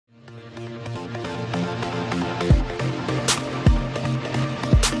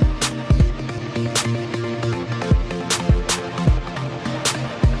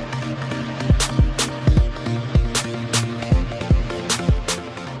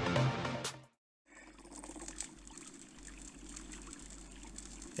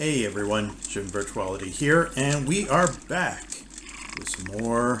Hey everyone, ShinVirtuality here, and we are back with some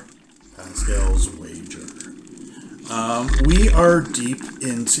more Pascal's Wager. We are deep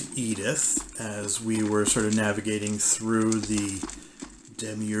into Edith as we were sort of navigating through the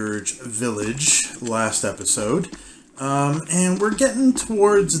Demiurge village last episode, and we're getting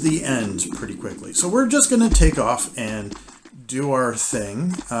towards the end pretty quickly. So we're just going to take off and do our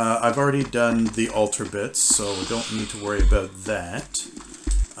thing. I've already done the altar bits, so don't need to worry about that.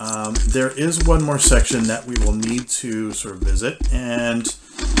 There is one more section that we will need to sort of visit, and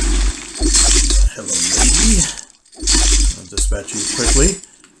hello lady, I'll dispatch you quickly,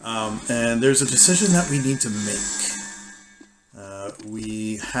 and there's a decision that we need to make.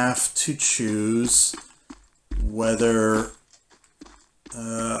 We have to choose whether,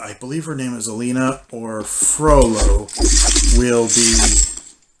 I believe her name is Elena or Frollo will be,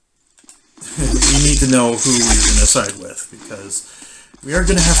 we need to know who we're going to side with, because we are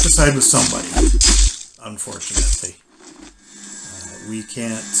going to have to side with somebody, unfortunately. We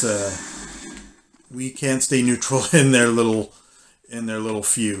can't stay neutral in their little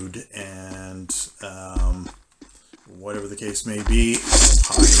feud, and whatever the case may be. Oh,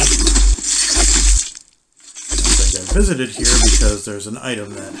 hi. I got visited here because there's an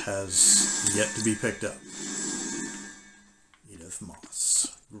item that has yet to be picked up. Edith Moss.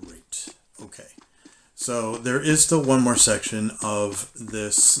 Great. Okay. So there is still one more section of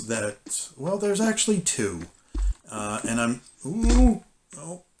this that, well, there's actually two. And I'm, ooh,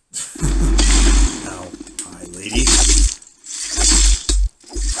 oh. Ow. Hi, lady.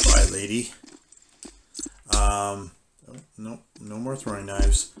 Bye, lady. Oh, no, no more throwing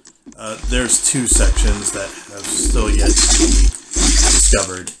knives. There's two sections that have still yet to be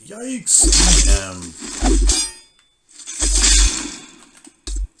discovered. Yikes! I am.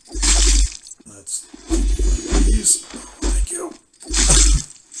 Let's. Please. Thank you.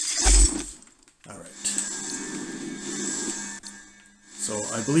 Alright. So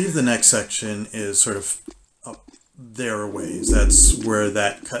I believe the next section is sort of up there a ways. That's where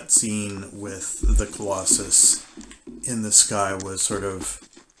that cutscene with the Colossus in the sky was sort of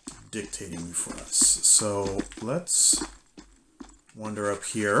dictating for us. So let's wander up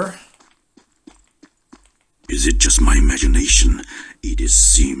here. Is it just my imagination? Edith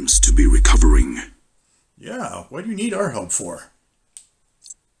seems to be recovering. Yeah, what do you need our help for?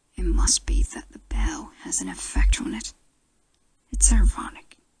 It must be that the bell has an effect on it. It's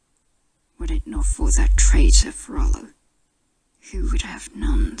ironic. Were it not for that traitor Frollo, who would have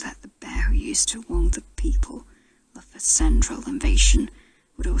known that the bell used to warn the people of the central invasion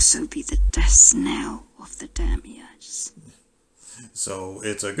would also be the death knell of the Demiurge. So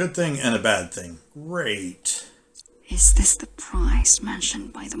it's a good thing and a bad thing. Great. Is this the price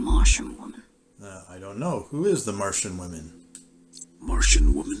mentioned by the Martian woman? I don't know. Who is the Martian woman?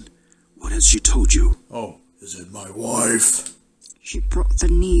 Martian woman? What has she told you? Oh, is it my wife? She brought the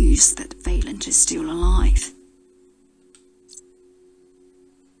news that Valent is still alive.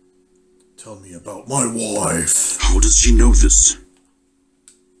 Tell me about my wife. How does she know this?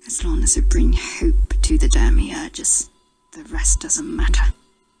 As long as it brings hope to the Demiurges, the rest doesn't matter.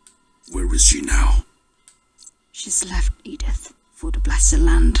 Where is she now? She's left Edith for the Blessed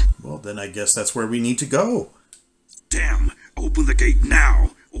Land. Well, then I guess that's where we need to go. Damn, open the gate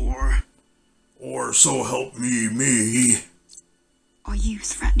now, or so help me. Are you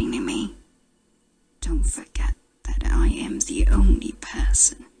threatening me? Don't forget that I am the only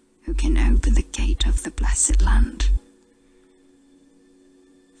person who can open the gate of the Blessed Land.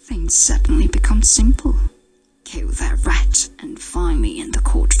 Things suddenly become simple. Kill that rat and find me in the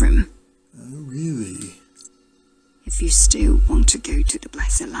courtroom. Oh, really? If you still want to go to the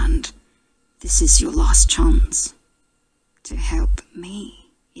Blessed Land, this is your last chance. To help me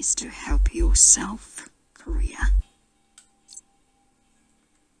is to help yourself, Korea.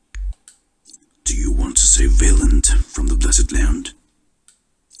 do you want to save Valent from the Blessed Land?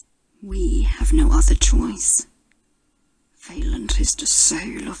 We have no other choice. Valent is the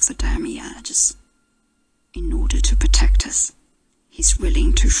soul of the Demiurges. In order to protect us, he's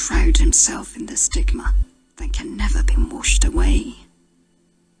willing to shroud himself in the stigma that can never be washed away.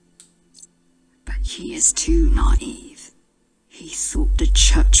 But he is too naive. He thought the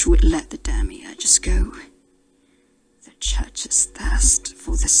church would let the Demiurges go. The church's thirst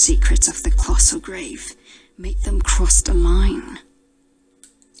for the secrets of the colossal grave made them cross the line.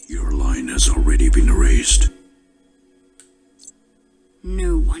 Your line has already been erased.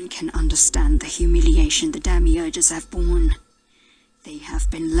 No one can understand the humiliation the Demiurges have borne. They have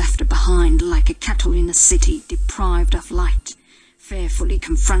been left behind like a cattle in a city deprived of light, fearfully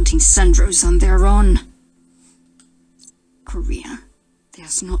confronting Sandros on their own. Korea,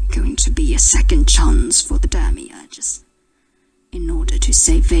 There's not going to be a second chance for the Demiurges. In order to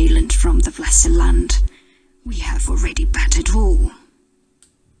save Valand from the Blessed Land, we have already battered all.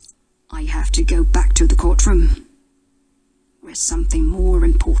 I have to go back to the courtroom, where something more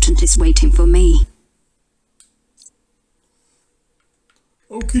important is waiting for me.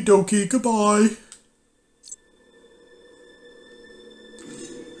 Okie dokie, goodbye.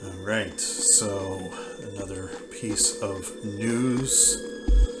 Alright, so another piece of news.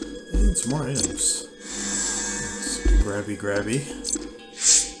 And some more items. Let's grabby.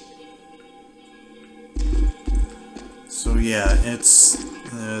 So yeah, it's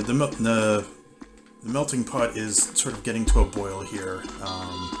the melting pot is sort of getting to a boil here.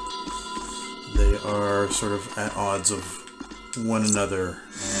 They are sort of at odds of one another,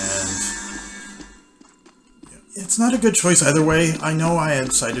 and it's not a good choice either way. I know I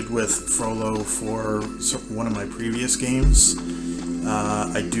had sided with Frollo for one of my previous games.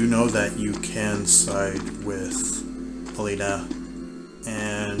 I do know that you can side with Elena,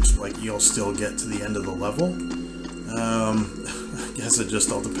 and like you'll still get to the end of the level. I guess it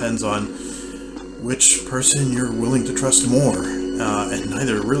just all depends on which person you're willing to trust more, and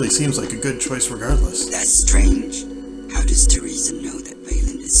neither really seems like a good choice regardless. That's strange. How does Teresa know that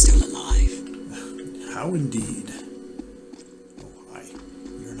Valand is still alive? How indeed. Oh, hi.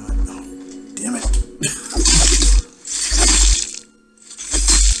 You're not... Oh, damn it!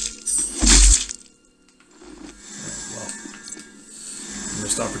 Alright, well.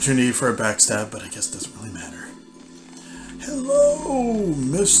 Missed opportunity for a backstab, but I guess it doesn't really matter. Hello,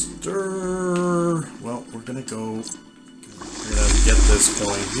 Mr... Well, we're gonna go... We're gonna get this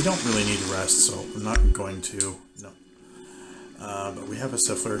going. We don't really need to rest, so I'm not going to... No. But we have a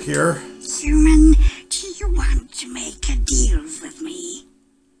Siffler here. Human, do you want to make a deal with me?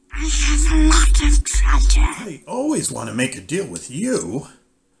 I have a lot of treasure. I always want to make a deal with you.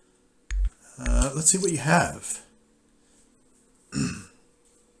 Let's see what you have.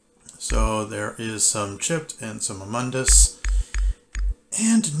 So there is some chipped and some Amundus.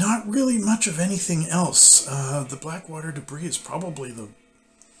 And not really much of anything else. The Blackwater debris is probably the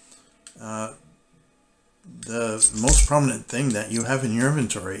most prominent thing that you have in your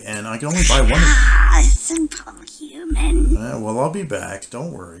inventory, and I can only buy one. Ah, simple human. Well, I'll be back.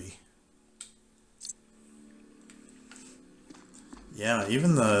 Don't worry. Yeah,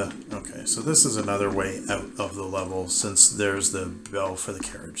 even the... Okay, so this is another way out of the level, since there's the bell for the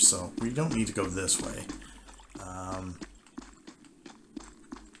carriage, so we don't need to go this way.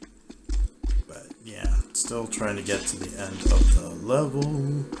 But yeah, still trying to get to the end of the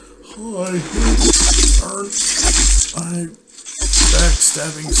level. Hi, darn. My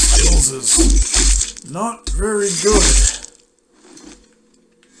backstabbing skills is not very good.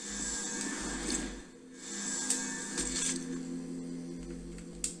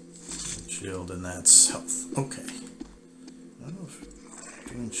 Shield, and that's health. Okay. I don't know if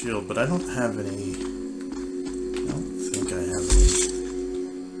I'm doing shield, but I don't have any. I don't think I have any.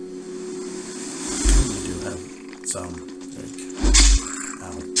 I do have some. Ow.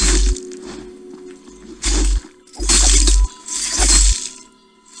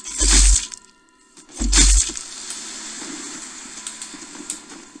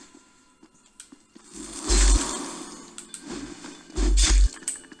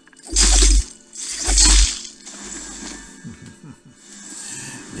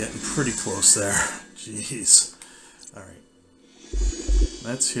 Getting pretty close there. Jeez. Alright.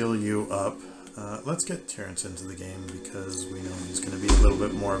 Let's heal you up. Let's get Terrance into the game because we know he's going to be a little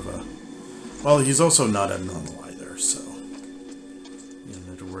bit more of a... Well, he's also not abnormal either, so you don't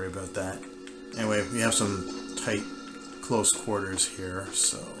have to worry about that. Anyway, we have some tight, close quarters here,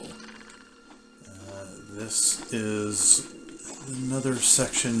 so this is another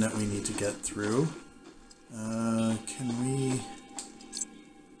section that we need to get through. Can we...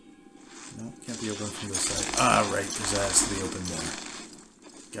 No, can't be opened from this side. Ah, right, because that has to be opened there.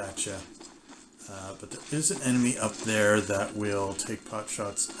 Gotcha. But there is an enemy up there that will take pot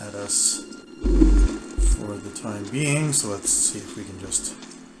shots at us for the time being, so let's see if we can just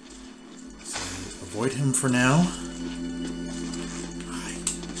avoid him for now. Hi.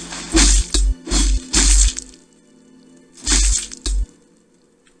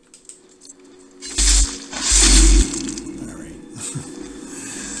 Alright.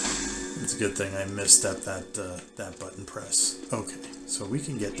 It's a good thing I missed that button press. Okay, so we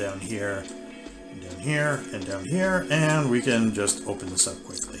can get down here, and down here, and down here, and we can just open this up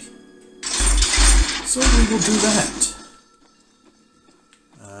quickly. So we will do that.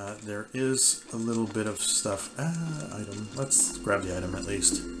 There is a little bit of stuff. Item. Let's grab the item at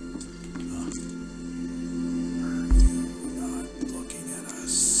least. Are you not looking at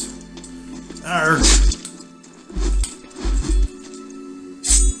Arrgh.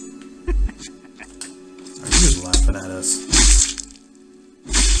 Are you laughing at us?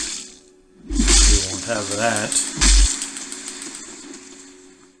 We won't have that.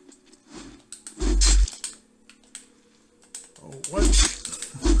 Oh, what?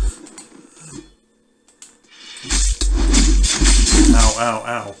 Ow, ow,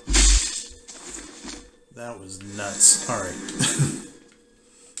 ow. That was nuts. Alright.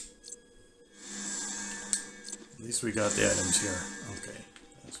 At least we got the items here. Okay.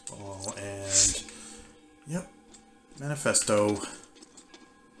 That's ball and... Yep. Manifesto.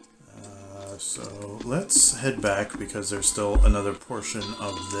 So let's head back because there's still another portion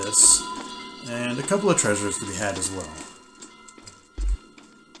of this. And a couple of treasures to be had as well.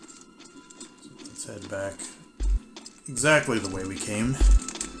 So let's head back exactly the way we came.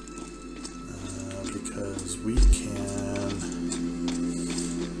 Because we can...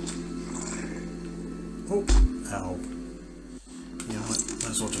 Oh, ow. You know what? Might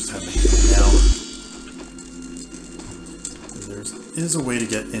as well just have it now. There is a way to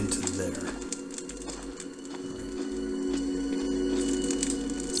get into there.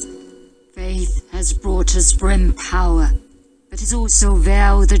 Faith has brought us grim power, but has also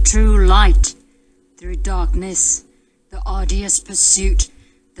veiled the true light. Through darkness, the arduous pursuit,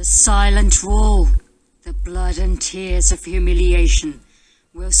 the silent wall, the blood and tears of humiliation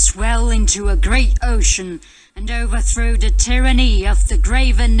will swell into a great ocean and overthrow the tyranny of the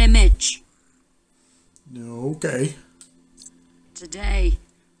graven image. Okay. Today,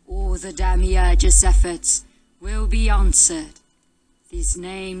 all the Demiurge's efforts will be answered. These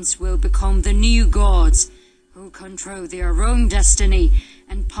names will become the new gods who control their own destiny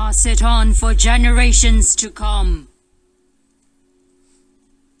and pass it on for generations to come.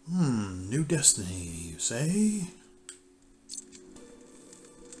 New destiny, you say?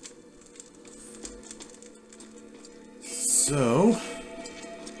 So, and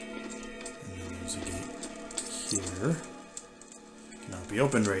then there's a gate here. Cannot be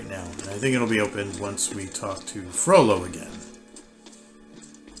opened right now, and I think it'll be opened once we talk to Frollo again.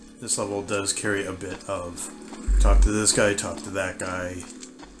 This level does carry a bit of talk to this guy, talk to that guy,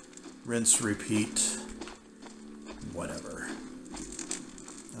 rinse, repeat, whatever.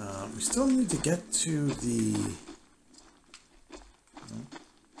 We still need to get to the...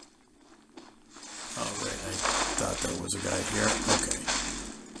 Oh, right, I thought there was a guy here. Okay.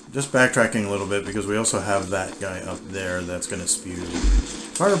 Just backtracking a little bit because we also have that guy up there that's going to spew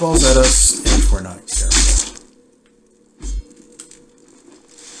fireballs at us if we're not careful.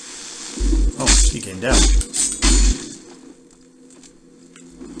 Oh, he came down.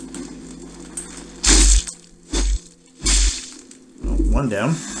 Oh, one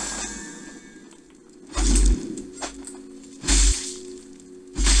down.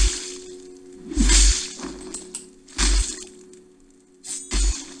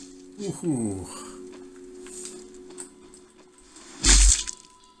 Woohoo.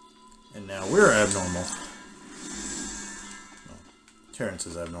 And now we're abnormal. Oh, Terrance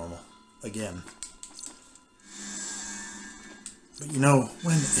is abnormal. Again. But you know,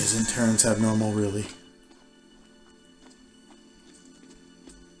 when isn't Terrance abnormal, really?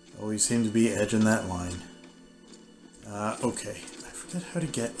 Always seem to be edging that line. Okay. I forget how to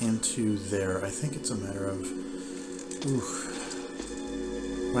get into there. I think it's a matter of...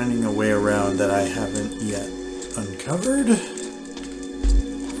 finding a way around that I haven't yet uncovered.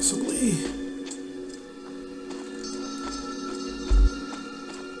 Possibly.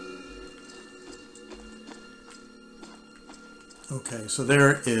 Okay, so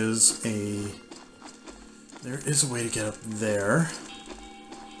there is a way to get up there.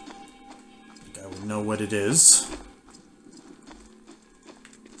 I think I would know what it is.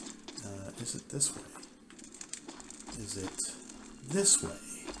 Is it this way? Is it this way?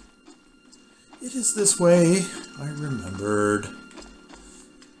 It is this way. I remembered.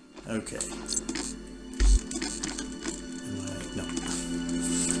 Okay. No.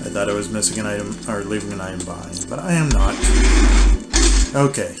 I thought I was missing an item, or leaving an item behind, but I am not.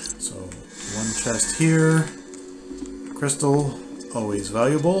 Okay, so one chest here. Crystal, always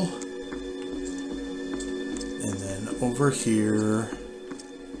valuable. And then over here.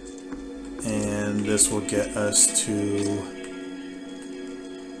 And this will get us to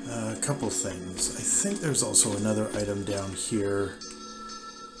a couple things. I think there's also another item down here.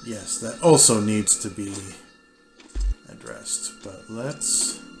 Yes, that also needs to be addressed. But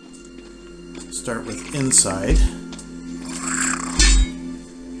let's start with inside.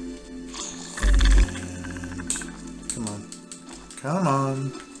 And come on. Come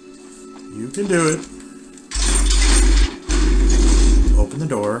on. You can do it. Open the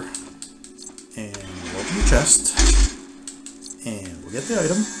door. and we'll open the chest, and we'll get the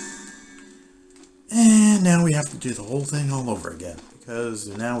item. And now we have to do the whole thing all over again, because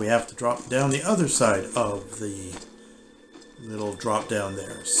now we have to drop down the other side of the little drop down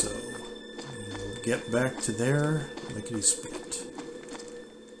there. So we'll get back to there, lickety split.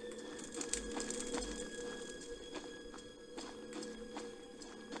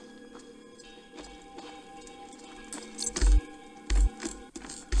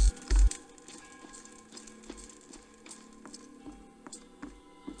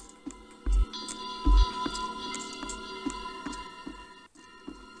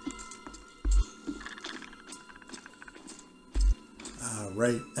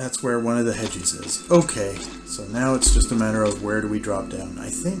 Right, that's where one of the hedges is. Okay, so now it's just a matter of where do we drop down. I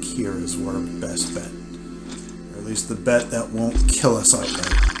think here is our best bet. Or at least the bet that won't kill us outright.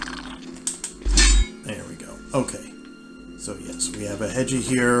 There we go. Okay, so yes, we have a hedgie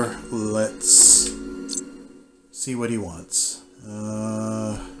here. Let's see what he wants.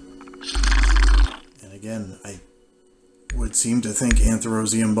 And again, I would seem to think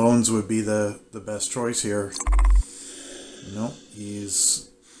Anthrosium Bones would be the best choice here. No, he's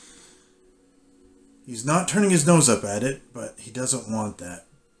not turning his nose up at it, but he doesn't want that.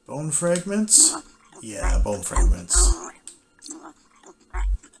 Bone fragments? Yeah, bone fragments.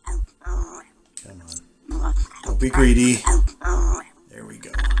 Come on. Don't be greedy. There we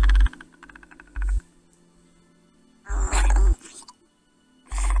go.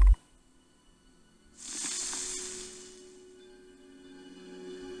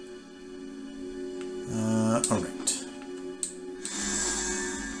 Alright.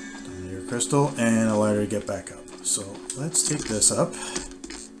 Crystal and allow her to get back up. So let's take this up,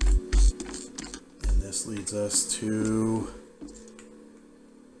 and this leads us to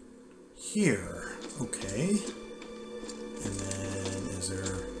here. Okay, and then is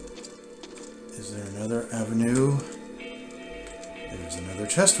there another avenue? There's another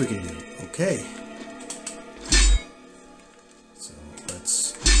chest we can do. Okay, so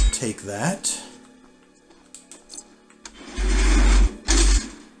let's take that.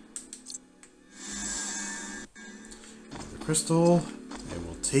 Crystal, I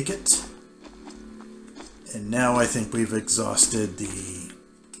will take it, and now I think we've exhausted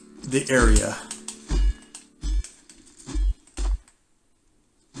the area.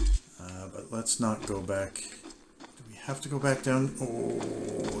 But let's not go back. Do we have to go back down? Oh,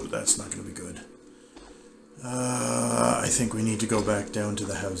 that's not going to be good. I think we need to go back down to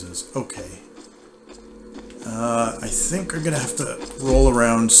the houses. Okay. I think we're going to have to roll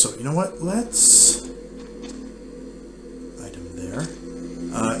around, so you know what? Let's...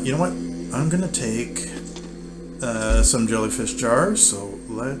 you know what? I'm going to take some jellyfish jars, so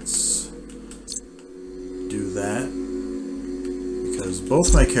let's do that. Because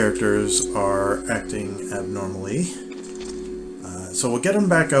both my characters are acting abnormally. So we'll get them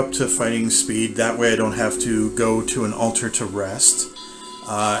back up to fighting speed. That way I don't have to go to an altar to rest.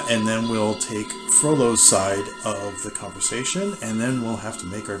 And then we'll take Frollo's side of the conversation, and then we'll have to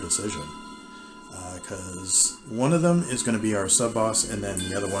make our decision. Because one of them is going to be our sub-boss, and then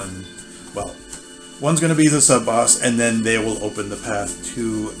the other one, well, one's going to be the sub-boss, and then they will open the path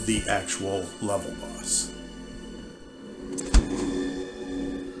to the actual level boss.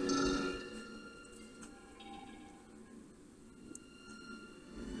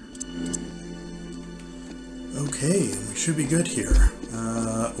 Okay, we should be good here.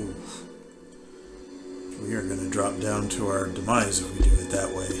 We are going to drop down to our demise if we do it that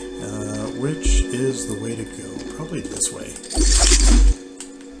way. Which is the way to go? Probably this way.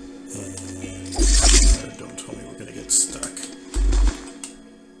 And don't tell me we're going to get stuck.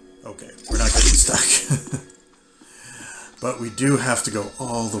 Okay, we're not getting stuck. But we do have to go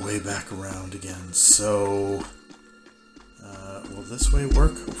all the way back around again. So, will this way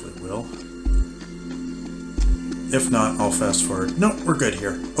work? Hopefully it will. If not, I'll fast forward. No, we're good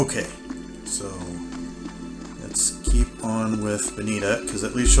here. Okay, so let's keep on with Benita, because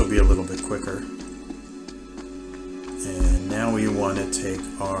at least she'll be a little bit quicker. And now we want to take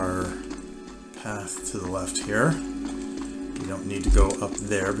our path to the left here. We don't need to go up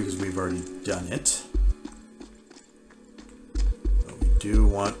there because we've already done it. But we do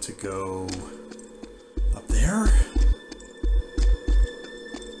want to go up there.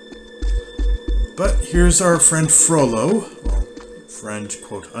 But here's our friend Frollo. Well, friend,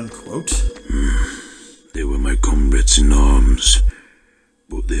 quote unquote. They were my comrades in arms,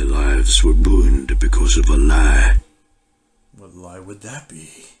 but their lives were ruined because of a lie. What lie would that be?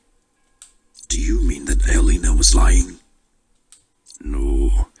 Do you mean that Elena was lying?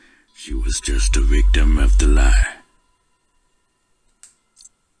 No, she was just a victim of the lie.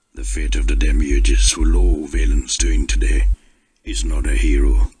 The fate of the Demiurges will all Valen's doing today. He's not a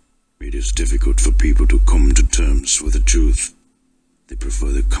hero. It is difficult for people to come to terms with the truth. They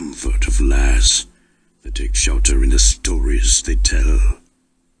prefer the comfort of lies. They take shelter in the stories they tell.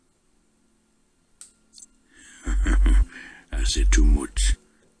 I said too much.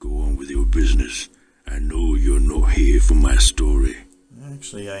 Go on with your business. I know you're not here for my story.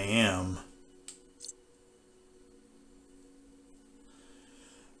 Actually, I am.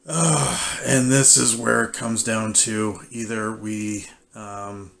 And this is where it comes down to either we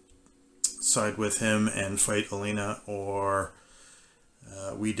side with him and fight Elena, or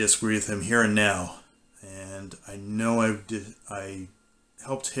we disagree with him here and now. And I know I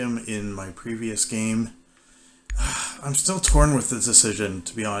helped him in my previous game. I'm still torn with the decision,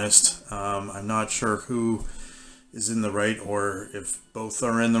 to be honest. I'm not sure who is in the right or if both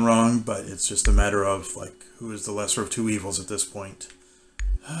are in the wrong, but it's just a matter of like who is the lesser of two evils at this point.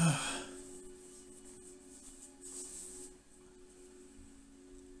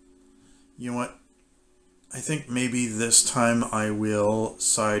 You know what? I think maybe this time I will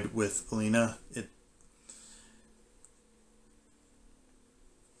side with Elena.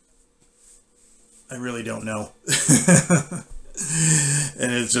 I really don't know.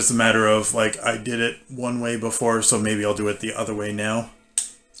 And it's just a matter of, like, I did it one way before, so maybe I'll do it the other way now.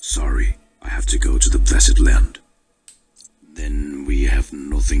 Sorry, I have to go to the Blessed Land. Then we have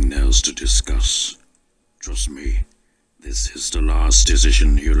nothing else to discuss. Trust me, this is the last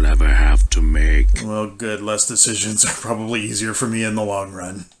decision you'll ever have to make. Well, good. Less decisions are probably easier for me in the long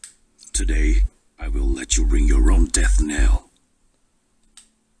run. Today, I will let you ring your own death knell.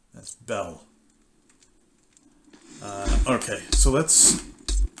 That's Bell. Okay, so let's...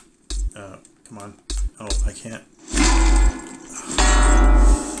 come on. Oh, I can't.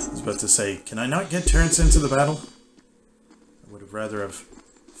 I was about to say, can I not get Terrance into the battle? I would have rather have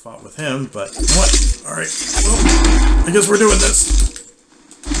fought with him, but... What? Alright, well, I guess we're doing this.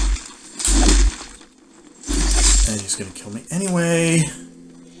 And he's gonna kill me anyway.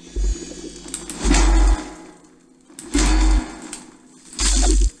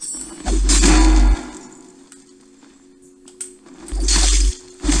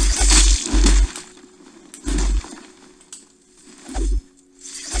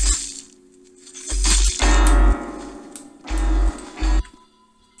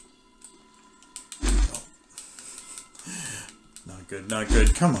 Not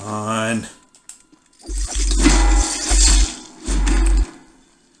good. Come on.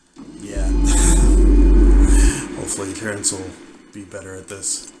 Yeah. Hopefully Terrance will be better at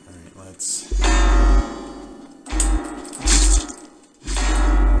this. Alright, let's...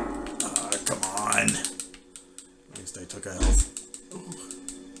 come on. At least I took a health.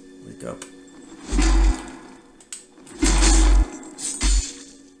 Ooh. Wake up.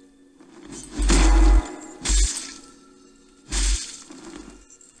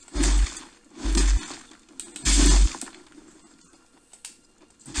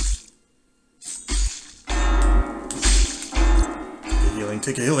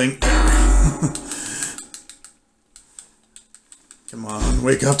 Take a healing. Come on,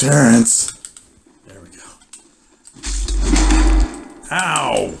 wake up, Terrance. There we go.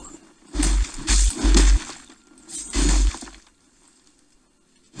 Ow!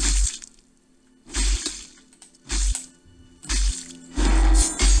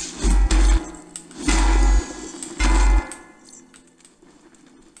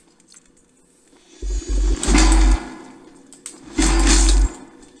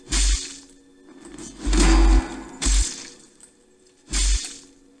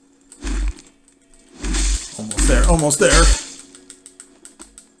 Almost there.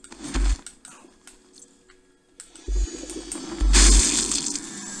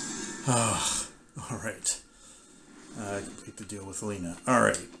 Oh, all right. Complete the deal with Elena. All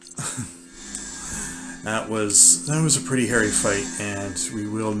right. That was a pretty hairy fight, and we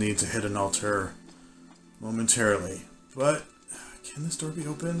will need to hit an altar momentarily. But can this door be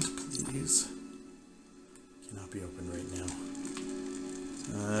opened, please? Cannot be opened right now.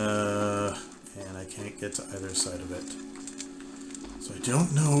 And I can't get to either side of it. So I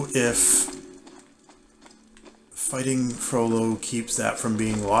don't know if fighting Frollo keeps that from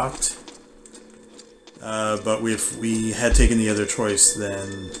being locked. But if we had taken the other choice,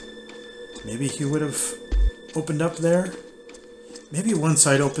 then maybe he would have opened up there. Maybe one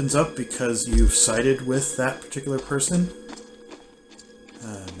side opens up because you've sided with that particular person.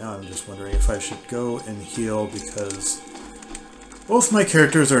 Now I'm just wondering if I should go and heal, because both my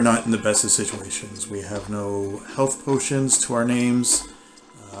characters are not in the best of situations. We have no health potions to our names.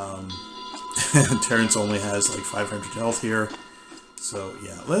 Terrance only has like 500 health here. So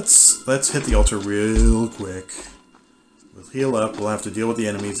yeah, let's hit the altar real quick. We'll heal up. We'll have to deal with the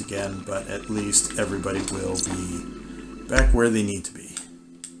enemies again, but at least everybody will be back where they need to be.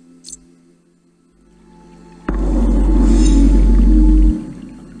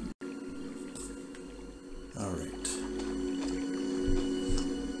 Alright.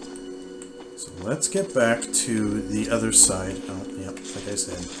 So let's get back to the other side. Oh, yep, like I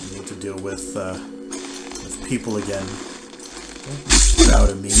said, we need to deal with people again. Don't be out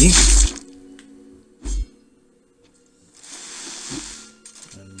of me.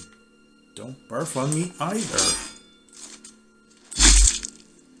 And don't barf on me either.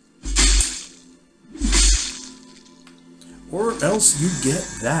 Or else you get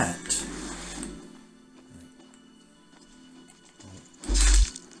that.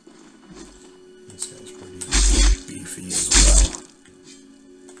 This guy's pretty beefy as well.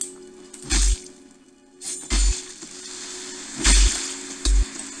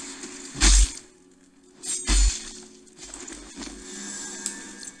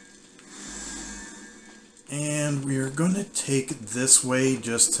 And we are going to take this way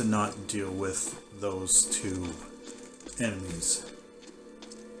just to not deal with those two enemies.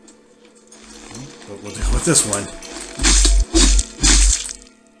 But we'll deal with this one.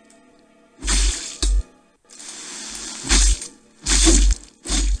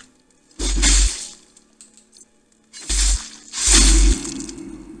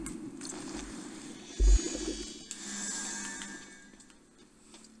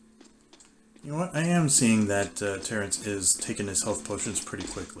 You know what? I am seeing that Terrance is taking his health potions pretty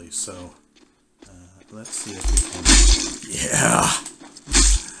quickly, so let's see if we can... Yeah!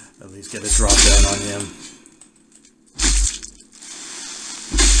 At least get a drop down on him.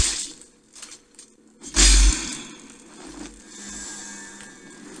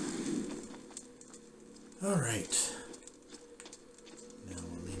 Alright. Now,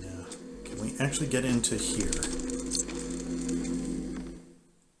 Elena, can we actually get into here?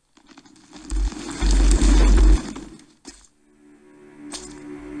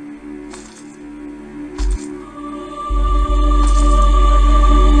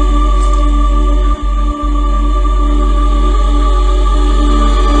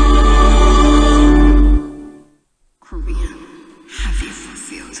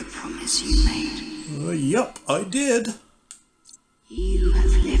 Yup, I did. You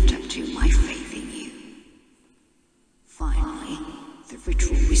have lived up to my faith in you. Finally, the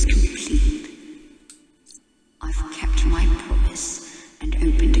ritual is complete. I've kept my promise and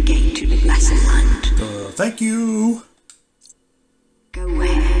opened a gate to the blessed land. Thank you. Go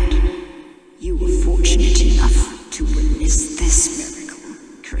ahead. You were fortunate enough to witness this miracle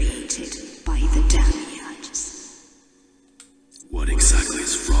created by the Demiurge. What exactly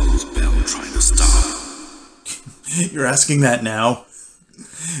is Frollo's bell trying to stop? You're asking that now?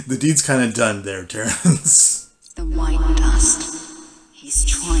 The deed's kind of done there, Terrance. The white dust. He's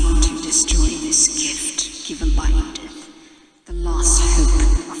trying to destroy this gift given by Edith, the last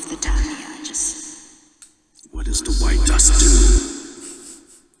hope of the Demiurges. What does the white dust do?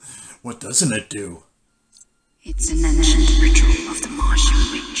 What doesn't it do? It's an ancient ritual of the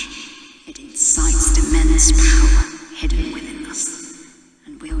Martian Witch. It incites the immense power hidden within us,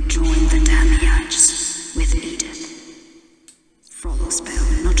 and we'll join the Demiurges with Edith. Frollo's spell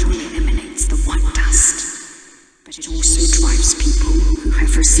not only eliminates the white dust, but it also drives people who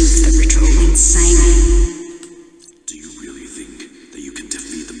have received the ritual insane. Do you really think that you can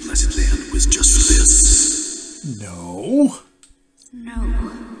defeat the Blessed Land with just this? No. No,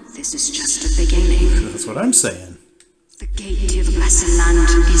 this is just the beginning. That's what I'm saying. The gate to the Blessed Land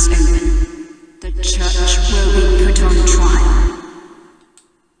is open. The church will be put on trial.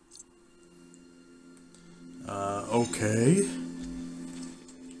 Okay.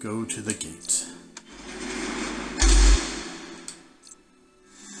 Go to the gate.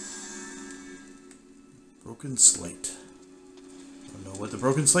 Broken slate. Don't know what the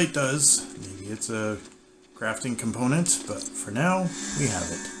broken slate does. Maybe it's a crafting component, but for now, we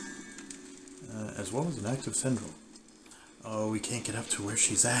have it. As well as an active tendril. Oh, we can't get up to where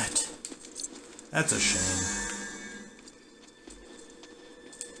she's at. That's a shame.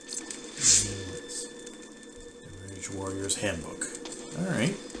 Demiurge Warrior's Handbook.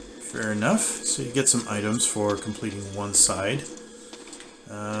 Alright, fair enough. So you get some items for completing one side.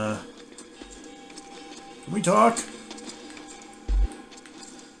 Can we talk?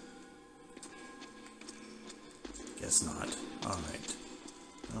 Guess not. Alright.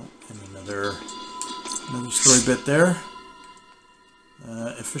 Oh, and another story bit there.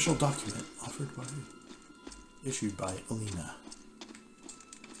 Official document issued by Elena.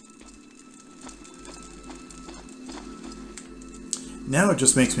 Now it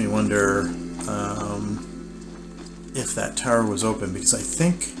just makes me wonder if that tower was open, because I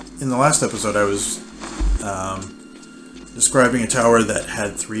think in the last episode I was describing a tower that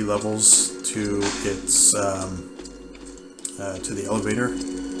had 3 levels to its to the elevator.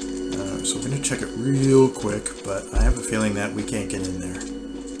 So we're going to check it real quick, but I have a feeling that we can't get in there.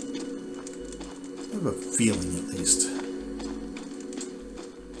 I have a feeling, at least.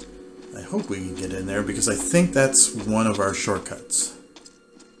 I hope we can get in there, because I think that's one of our shortcuts.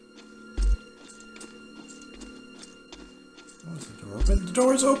 Oh, is the door open? The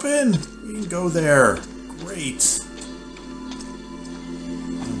door's open! We can go there. Great.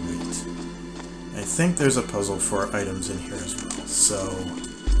 Alright. I think there's a puzzle for items in here as well. So,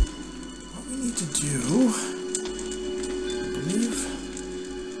 what we need to do, I believe,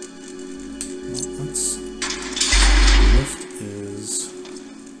 well, let's, the lift is,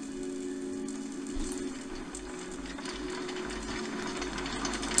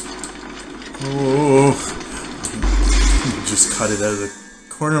 oh, just cut it out of the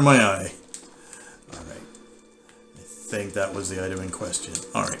corner of my eye. Alright, I think that was the item in question.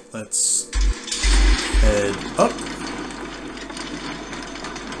 Alright, let's head up.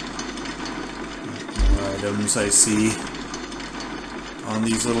 More items I see on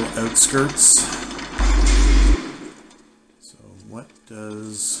these little outskirts. So what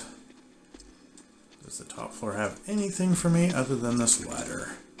does the top floor have anything for me other than this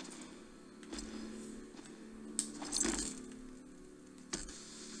ladder?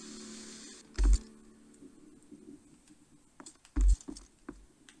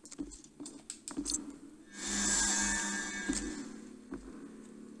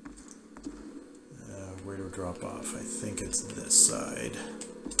 Where to drop off? I think it's this side.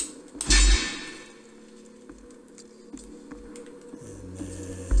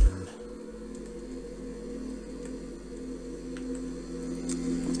 And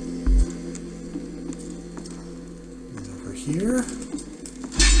then over here.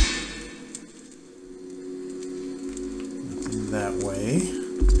 Nothing that way.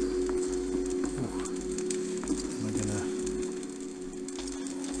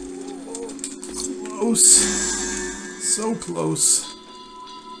 Close. So close.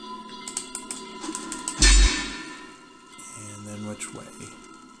 And then which way?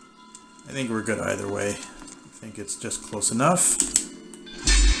 I think we're good either way. I think it's just close enough.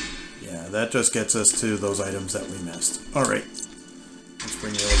 Yeah, that just gets us to those items that we missed. Alright. Let's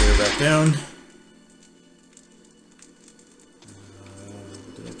bring the elevator back down.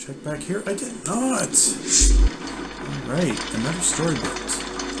 Did I check back here? I did not! Alright, another story bit.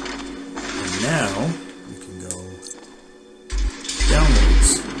 Now, we can go downwards.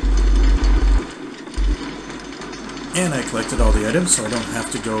 And I collected all the items, so I don't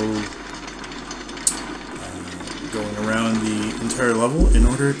have to go going around the entire level in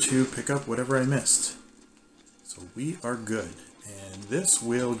order to pick up whatever I missed. So we are good. And this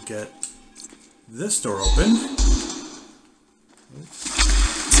will get this door open,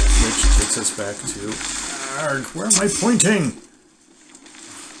 which takes us back to... Arg, where am I pointing?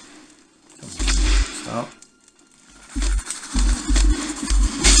 Stop.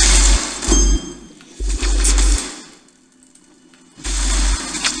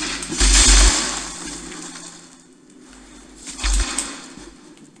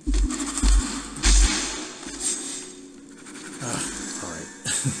 Alright.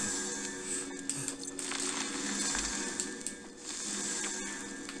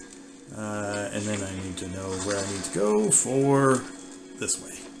 And then I need to know where I need to go for this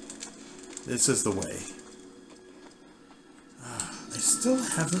way. This is the way. I still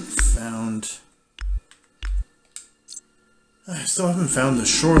haven't found the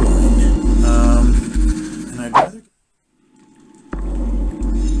shoreline. And I'd rather...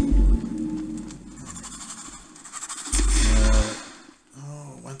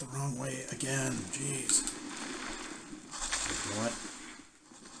 oh, went the wrong way again. Jeez. You know what?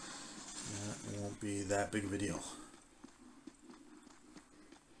 That won't be that big of a deal.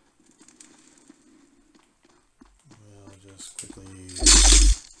 Just quickly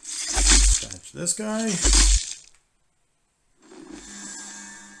dispatch this guy.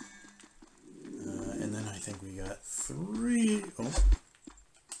 And then I think we got 4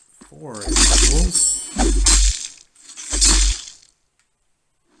 individuals. I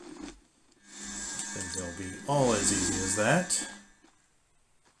think they'll be all as easy as that.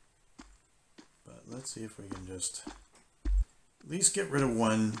 But let's see if we can just at least get rid of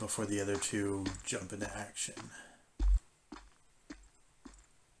one before the other two jump into action.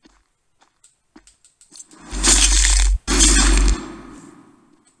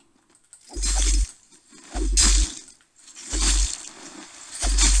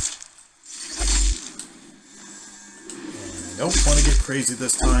 Don't want to get crazy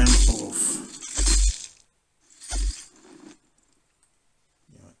this time. Oof.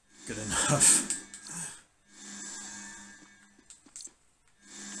 You know what? Good enough.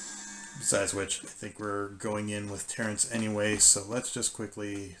 Besides which, I think we're going in with Terrance anyway, so let's just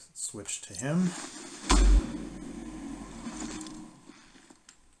quickly switch to him.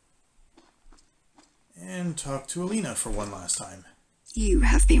 And talk to Elena for one last time. You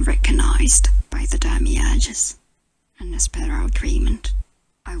have been recognized by the Demiurges, and as per our agreement,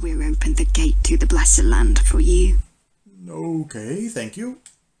 I will open the gate to the Blessed Land for you. Okay, thank you.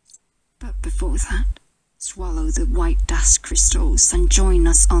 But before that, swallow the white dust crystals and join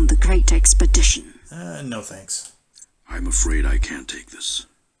us on the great expedition. No thanks. I'm afraid I can't take this.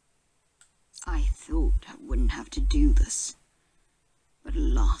 I thought I wouldn't have to do this, but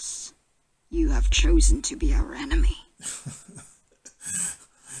alas, you have chosen to be our enemy.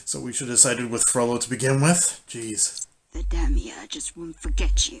 So we should have sided with Frollo to begin with? Jeez. The Demiurges won't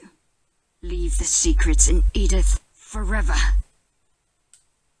forget you. Leave the secrets in Edith forever.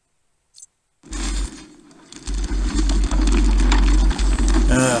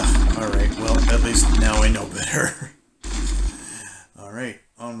 Alright, well, at least now I know better. Alright,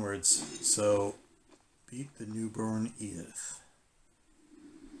 onwards. So, beat the newborn Edith.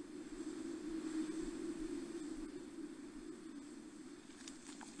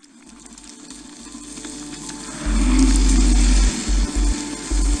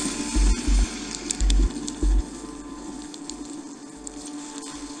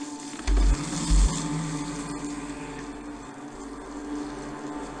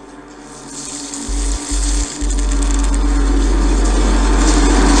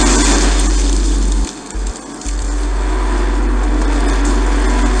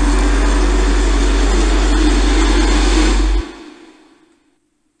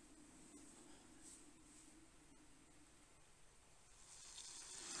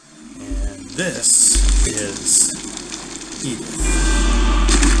 This is Edith.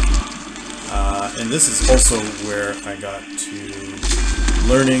 And this is also where I got to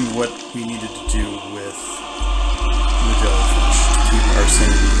learning what we needed to do with the jellyfish to keep our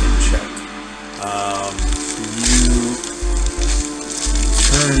sanity in check. You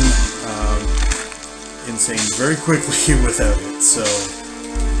turn insane very quickly without it, so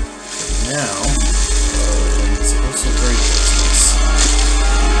now it's also very poisonous.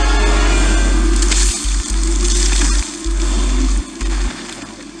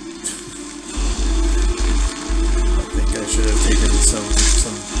 Should have taken some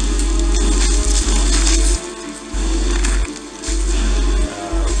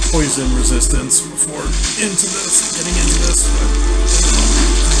poison resistance before getting into this.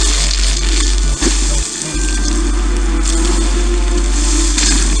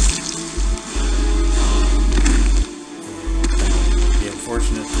 The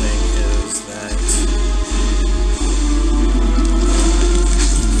unfortunate thing is that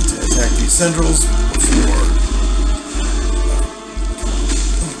you need to attack these centrals before.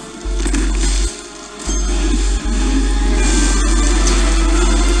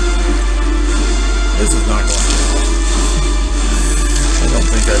 This is not going well. I don't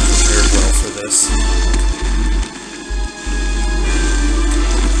think I've prepared well for this.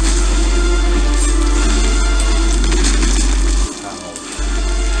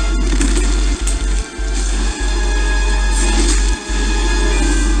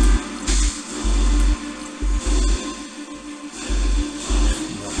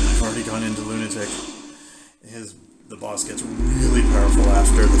 Nope, I've already gone into lunatic. The boss gets really powerful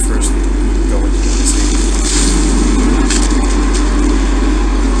after the first go into lunacy.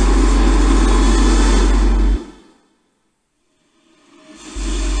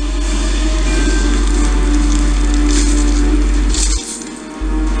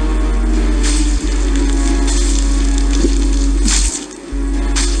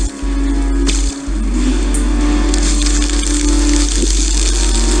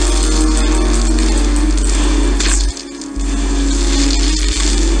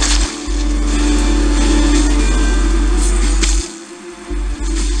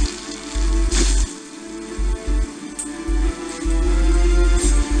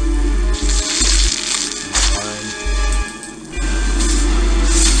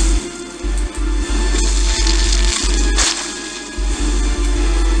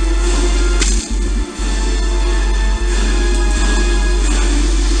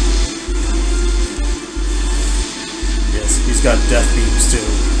 Got death beams too.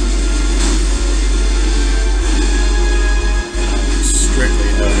 Strictly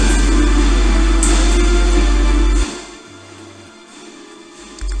out of here.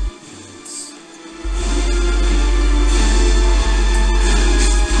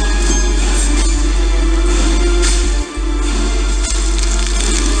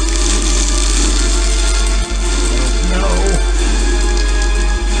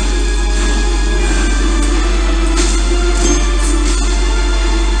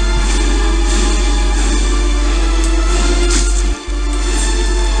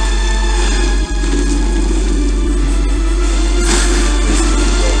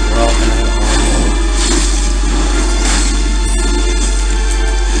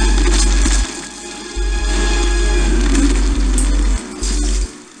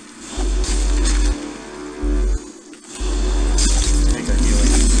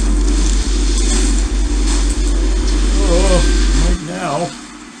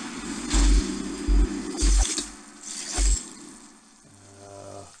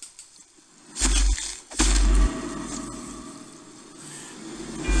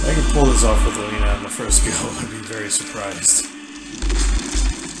 finishes off with Elena on the first go, I'd be very surprised.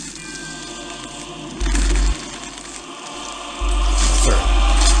 Sorry.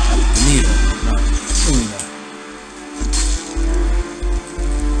 Benita, not Elena.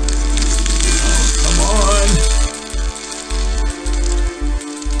 Oh, come on!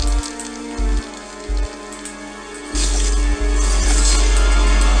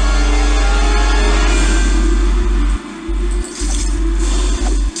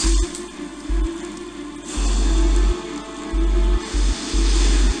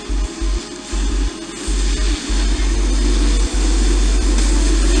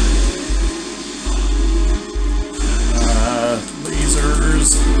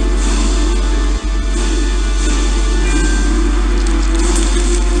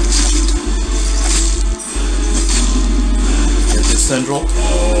 Central.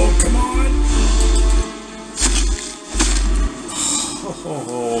 Oh, come on!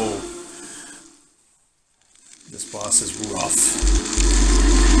 Oh, this boss is rough.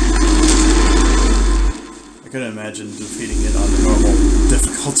 I couldn't imagine defeating it on the normal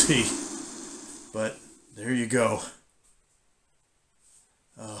difficulty, but there you go.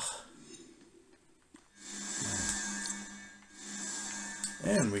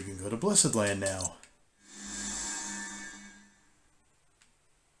 And we can go to Blessed Land now.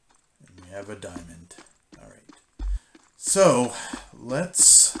 Have a diamond. Alright. So,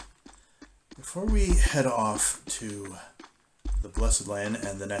 before we head off to the Blessed Land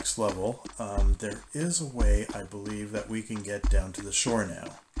and the next level, there is a way, I believe, that we can get down to the shore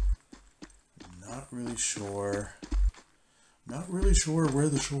now. I'm not really sure where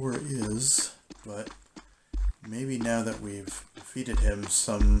the shore is, but maybe now that we've defeated him,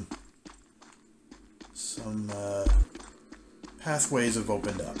 some pathways have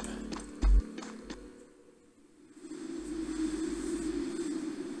opened up.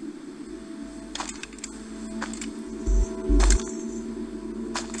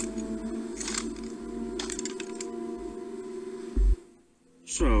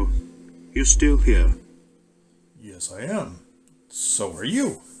 So, you're still here? Yes, I am. So are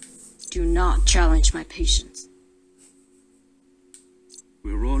you. Do not challenge my patience.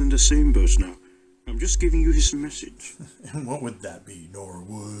 We're all in the same boat now. I'm just giving you his message. And what would that be,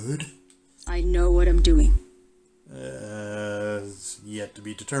 Norwood? I know what I'm doing. Yet to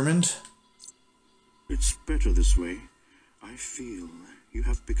be determined. It's better this way. I feel you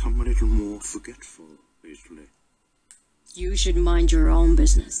have become a little more forgetful lately. You should mind your own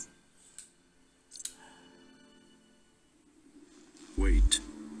business. Wait.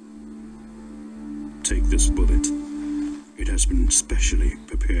 Take this bullet. It has been specially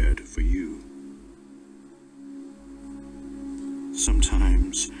prepared for you.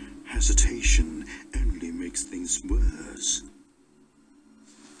 Sometimes hesitation only makes things worse.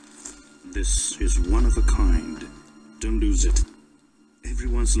 This is one of a kind. Don't lose it.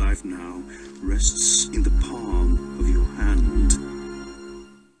 Everyone's life now rests in the palm of your hand.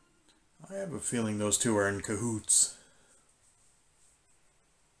 I have a feeling those two are in cahoots.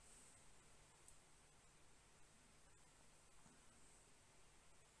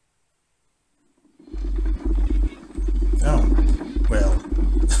 Oh, well,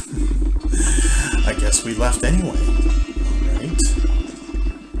 I guess we left anyway. Alright.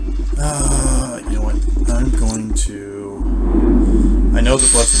 You know what? I'm going to... I know the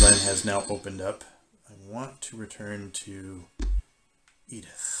Blessed Land has now opened up. I want to return to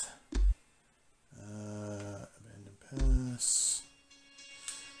Edith. Abandoned Pass.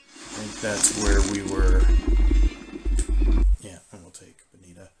 I think that's where we were... Yeah, and we'll take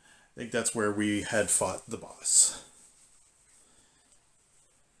Benita. I think that's where we had fought the boss.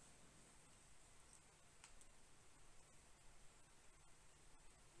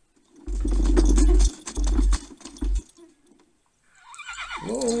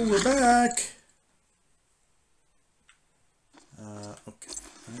 Whoa, we're back! Okay,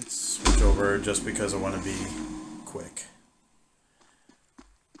 let's switch over just because I want to be quick.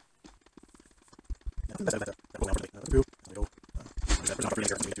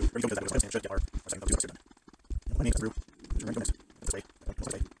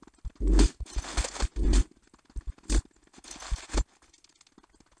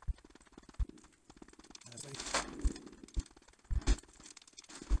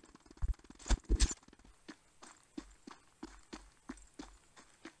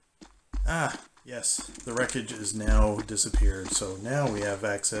 Ah, yes, the wreckage is now disappeared, so now we have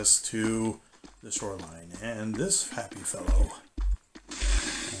access to the shoreline, and this happy fellow.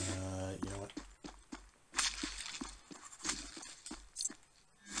 You know what?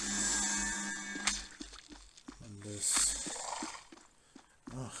 And this...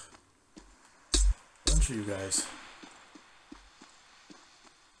 Ugh. of you guys.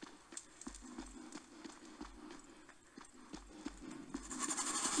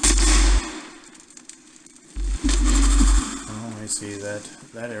 Oh, I see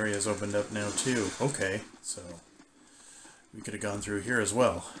that area is opened up now too. Okay, so we could have gone through here as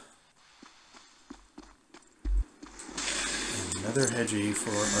well. And another hedgie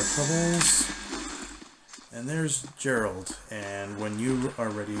for our troubles. And there's Gerald, and when you are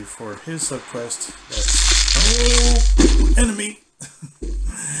ready for his subquest, that's... Oh! Enemy!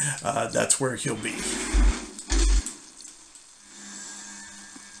 That's where he'll be.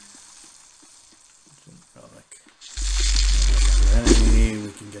 Another enemy.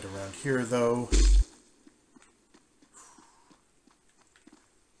 We can get around here, though.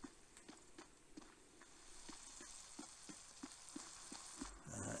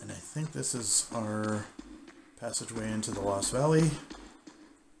 And I think this is our passageway into the Lost Valley.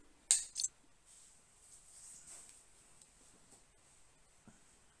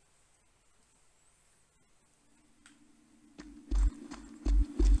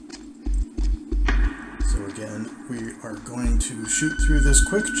 So again, we are going to shoot through this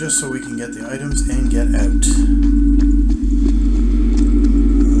quick just so we can get the items and get out.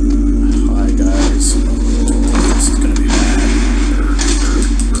 Hi guys. This is going to be bad.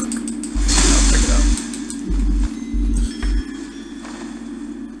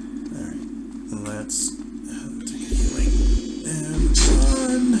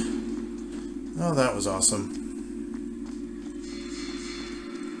 Oh, that was awesome.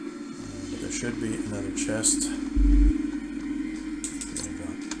 But there should be another chest.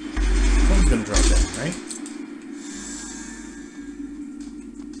 Someone's gonna drop down, right?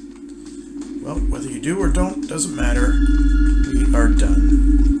 Well, whether you do or don't, doesn't matter. We are done.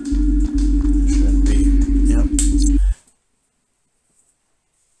 Shouldn't be. Yep.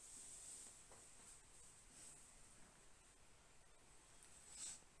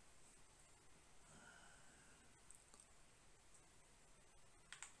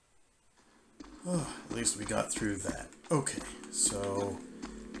 Oh, at least we got through that. Okay, so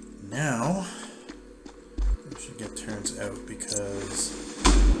now we should get Terrance out because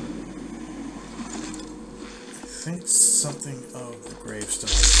I think something of the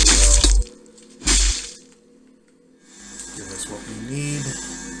gravestone will give us what we need.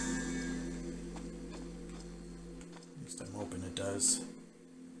 At least I'm hoping it does.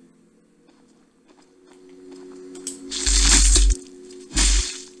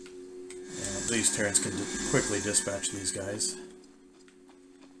 At least Terrance can quickly dispatch these guys.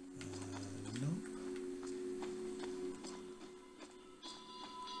 Nope.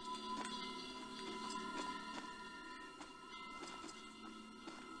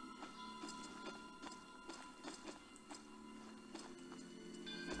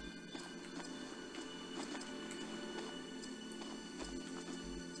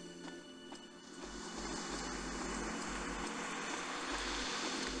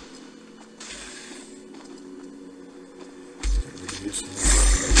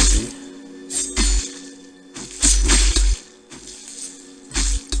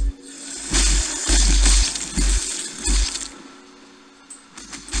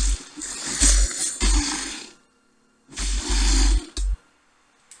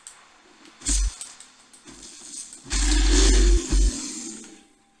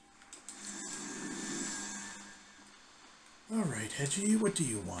 Alright, Hedgie, what do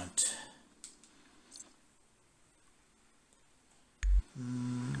you want?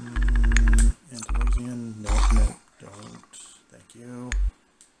 Antilosian? No, don't. Thank you.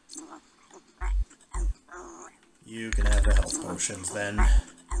 You can have the health potions then.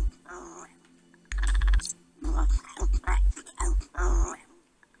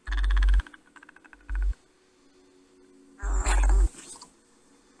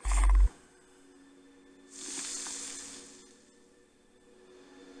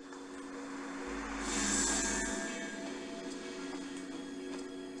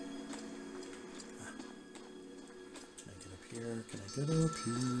 Can I get up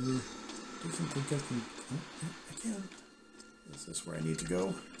here? Doesn't think I can. Oh, I can. Is this where I need to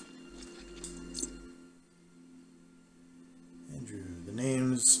go? Andrew, the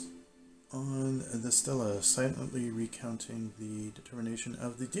names on the stela silently recounting the determination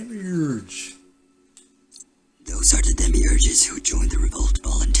of the Demiurge. Those are the Demiurges who joined the revolt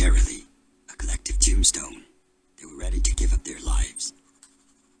voluntarily. A collective tombstone. They were ready to give up their lives.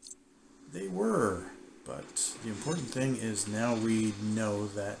 They were. But the important thing is now we know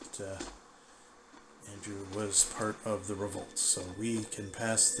that Andrew was part of the revolt, so we can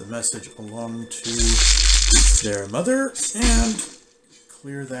pass the message along to their mother and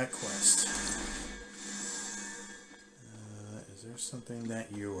clear that quest. there's something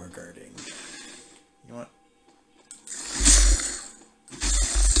that you are guarding. You know what?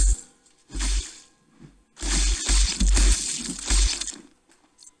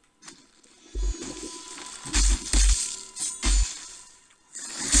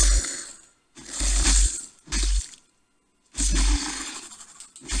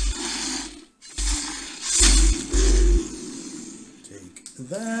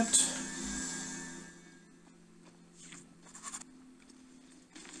 That.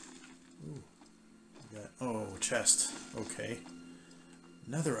 Ooh, oh, chest. Okay.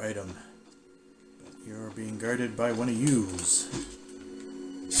 Another item. But you're being guarded by one of yous.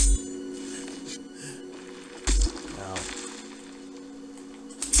 Now.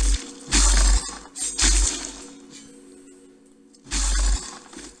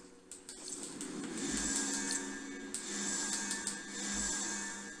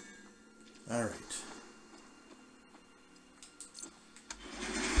 All right.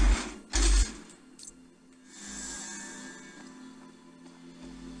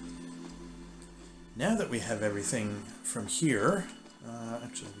 Now that we have everything from here,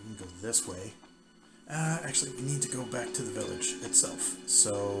 actually we can go this way. Actually, we need to go back to the village itself.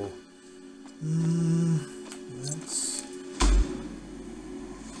 So, let's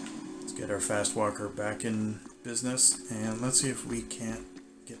get our fast walker back in business, and let's see if we can't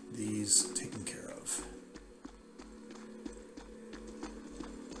get these taken care of.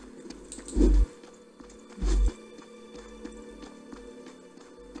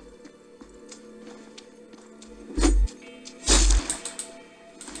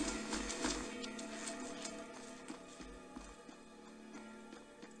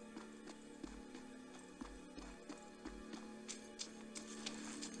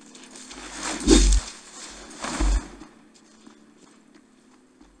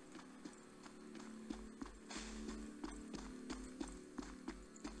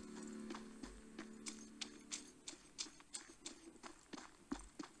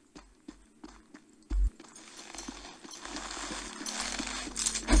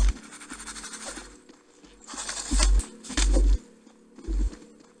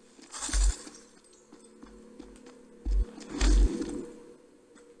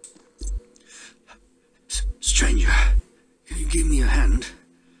 Stranger, can you give me a hand?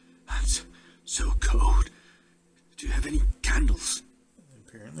 I'm so cold. Do you have any candles?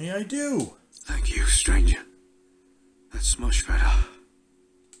 Apparently I do. Thank you, stranger. That's much better.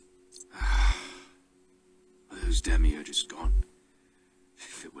 Are those Demiurges gone?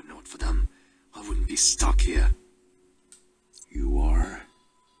 If it were not for them, I wouldn't be stuck here. You are?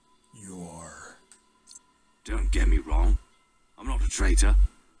 You are. Don't get me wrong. I'm not a traitor.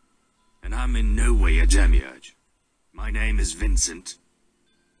 And I'm in no way a Demiurge. My name is Vincent.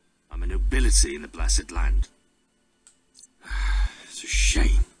 I'm a nobility in the Blessed Land. It's a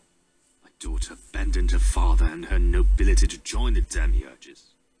shame. My daughter abandoned her father and her nobility to join the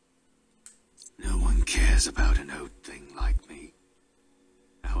Demiurges. No one cares about an old thing like me.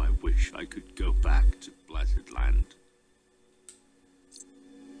 How I wish I could go back to Blessed Land.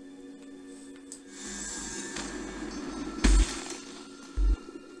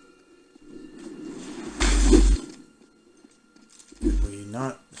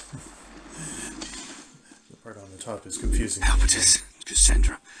 Not the part on the top is confusing. Albertus,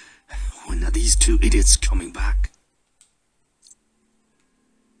 Cassandra, when are these two idiots coming back?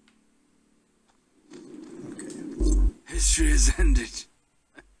 Okay. History has ended.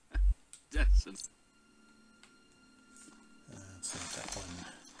 That's not that one.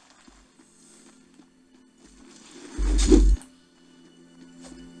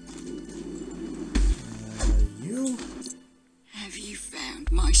 You? Have you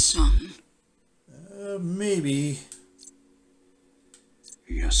found my son? Maybe.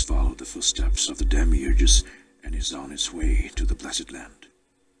 He has followed the footsteps of the Demiurges and is on his way to the Blessed Land.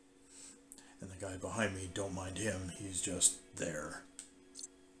 And the guy behind me, don't mind him, he's just there.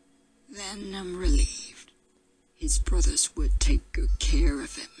 Then I'm relieved. His brothers would take good care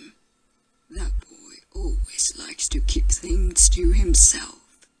of him. That boy always likes to keep things to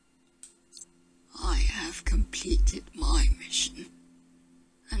himself. I have completed my mission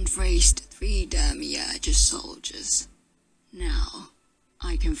and raised 3 Demiurge soldiers. Now,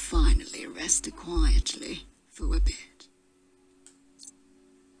 I can finally rest quietly for a bit.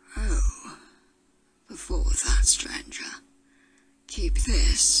 Oh, before that, stranger, keep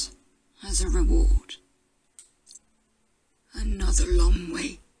this as a reward. Another long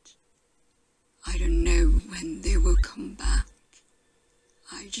wait. I don't know when they will come back.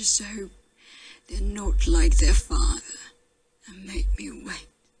 I just hope they're not like their father and make me wait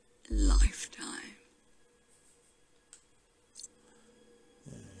a lifetime.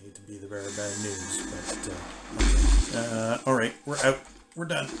 be the very bad news, but okay. Alright, we're out. We're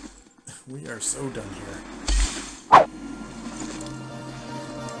done. We are so done here. Okay,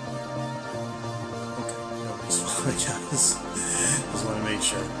 nobody's following us. Just want to make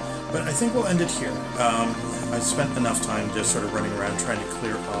sure. But I think we'll end it here. I spent enough time just sort of running around trying to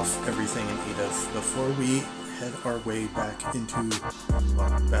clear off everything in Edith before we head our way back into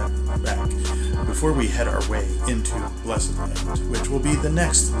before we head our way into Blessed Land, which will be the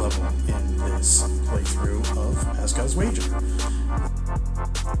next level in this playthrough of Pascal's Wager.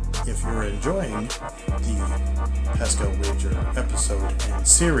 If you're enjoying the Pascal Wager episode and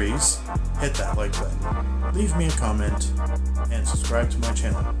series, hit that like button, leave me a comment, and subscribe to my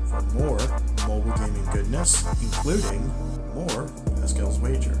channel for more mobile gaming goodness, including more Pascal's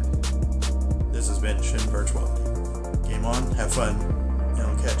Wager. This has been ShinVirtuality. Game on, have fun, and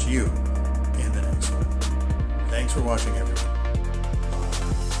I'll catch you in the next one. Thanks for watching, everyone.